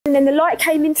And then the light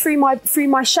came in through my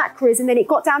chakras, and then it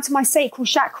got down to my sacral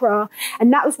chakra.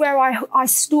 And that was where I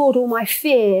stored all my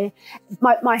fear,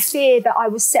 my fear that I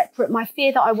was separate, my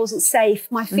fear that I wasn't safe,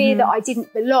 my fear that I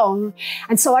didn't belong.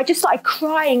 And so I just started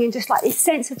crying, and just like this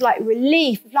sense of like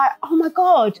relief, like, oh my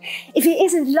God, if it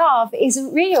isn't love, it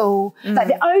isn't real. Like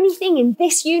the only thing in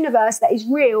this universe that is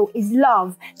real is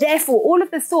love. Therefore, all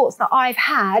of the thoughts that I've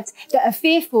had that are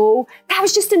fearful, that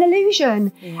was just an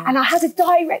illusion. And I had a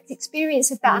direct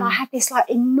experience of that. And I had this like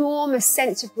enormous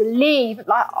sense of relief,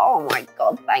 like, oh my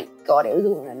God, thank God it was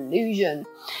all an illusion.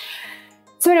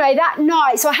 So anyway, that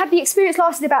night, so I had the experience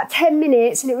lasted about 10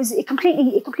 minutes, and it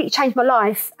completely changed my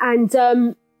life. And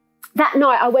that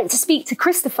night I went to speak to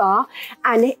Christopher,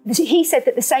 and he said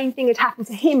that the same thing had happened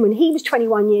to him when he was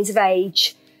 21 years of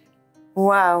age.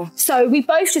 Wow. So we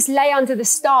both just lay under the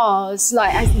stars,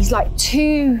 like as these like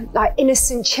two like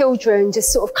innocent children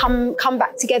just sort of come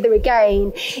back together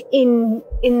again in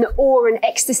the awe and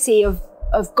ecstasy of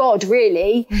God,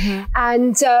 really.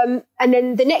 And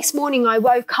then the next morning I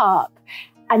woke up,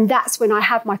 and that's when I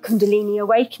had my Kundalini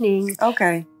awakening.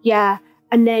 Okay. Yeah.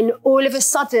 And then all of a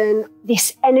sudden,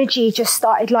 this energy just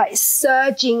started like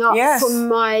surging up from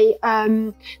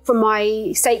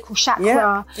my sacral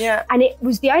chakra. And it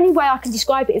was the only way I can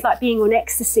describe it is like being on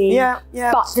ecstasy.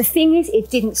 But the thing is, it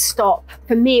didn't stop.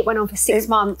 For me, it went on for 6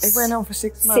 months. It went on for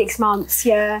 6 months. 6 months,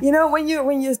 yeah. You know, when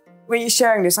you're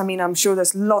sharing this, I mean, I'm sure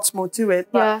there's lots more to it.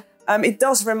 But it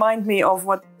does remind me of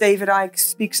what David Icke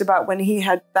speaks about when he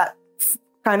had that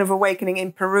kind of awakening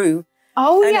in Peru.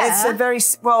 Oh, and it's a very,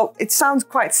 well, it sounds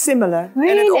quite similar.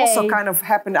 Really? And it also kind of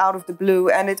happened out of the blue.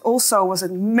 And it also was a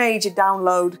major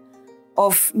download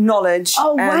of knowledge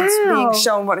and being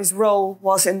shown what his role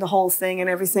was in the whole thing and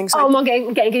everything. So I'm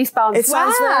getting goosebumps. It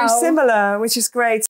sounds very similar, which is great.